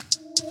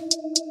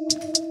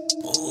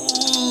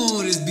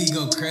He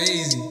go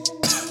crazy.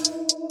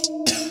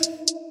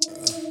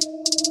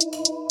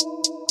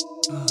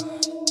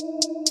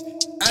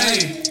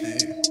 Hey.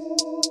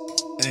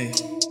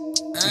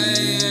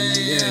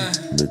 Yeah.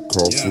 Nick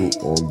Castle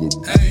on the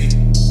Hey.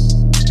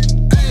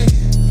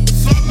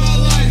 Fuck my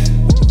life.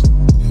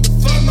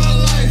 Fuck my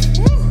life.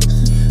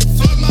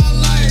 Fuck my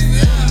life.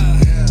 Yeah.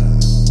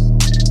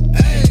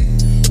 Hey.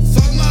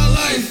 Fuck my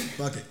life.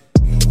 Fuck it.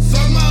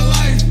 Fuck my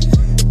life.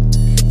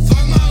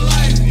 Fuck my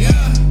life.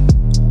 Yeah.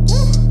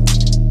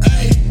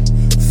 Hey.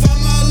 Fuck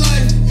my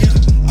life. Yeah.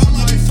 I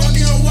might be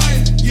fucking your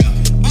wife. Yeah.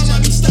 I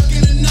might be stuck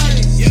in the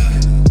night. Yeah.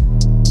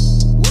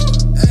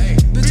 Hey.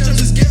 Bitch, I'm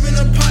just giving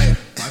a pipe.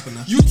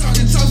 You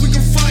talking tough, we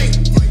can fight.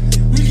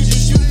 We can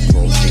just shoot if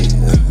you like.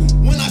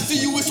 When I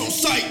see you, it's on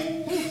sight.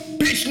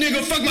 Bitch,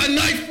 nigga, fuck my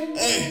knife.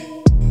 Hey.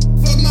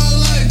 Fuck my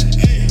life.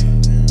 Hey.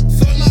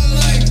 Fuck my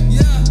life.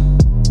 Yeah.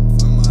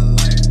 Fuck my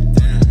life.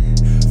 Damn.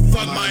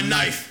 Fuck my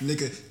knife.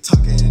 Nigga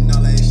talking and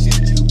all that shit.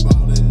 You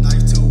bought a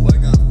knife to a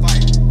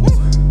gunfight.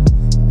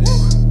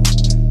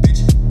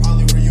 Bitch,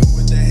 probably were you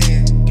with the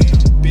hand.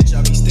 Damn. Bitch,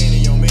 I be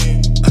standing your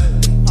man.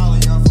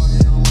 Probably I'm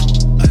fucking your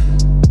mama.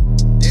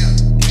 Damn.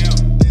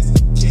 This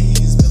kid, he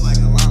just spit like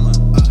a llama.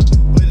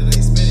 But it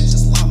ain't spit, it's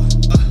just lava.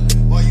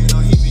 Boy, you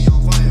know he be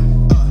on fire.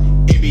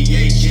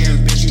 NBA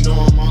jam, bitch, you know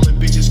I'm all in.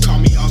 Bitches call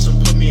me awesome,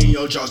 put me in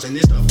your jaws. And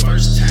it's the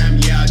first time,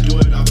 yeah, I do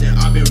it often.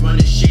 I've been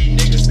running shit,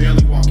 niggas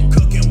barely walking.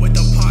 Cooking with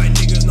the pie,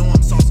 niggas know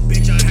I'm saucy.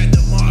 Bitch, I had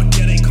the mark,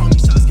 yeah, they call me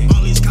Sasuke.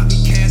 All these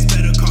copycats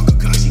better call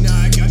Kakashi. Now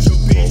I got your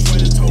bitch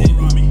ready to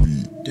rob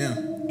me.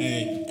 Damn.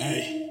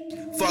 Hey.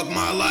 Fuck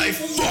my life.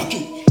 Fuck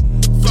it.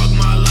 Fuck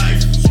my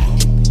life.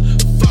 Fuck it.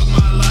 Fuck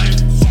my life.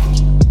 Fuck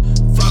it.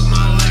 Fuck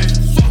my life.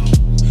 Fuck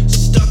it.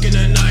 Stuck in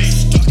the night.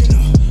 Stuck in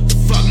the.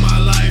 Fuck my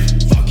life.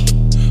 Fuck it.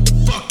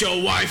 Fuck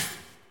your wife.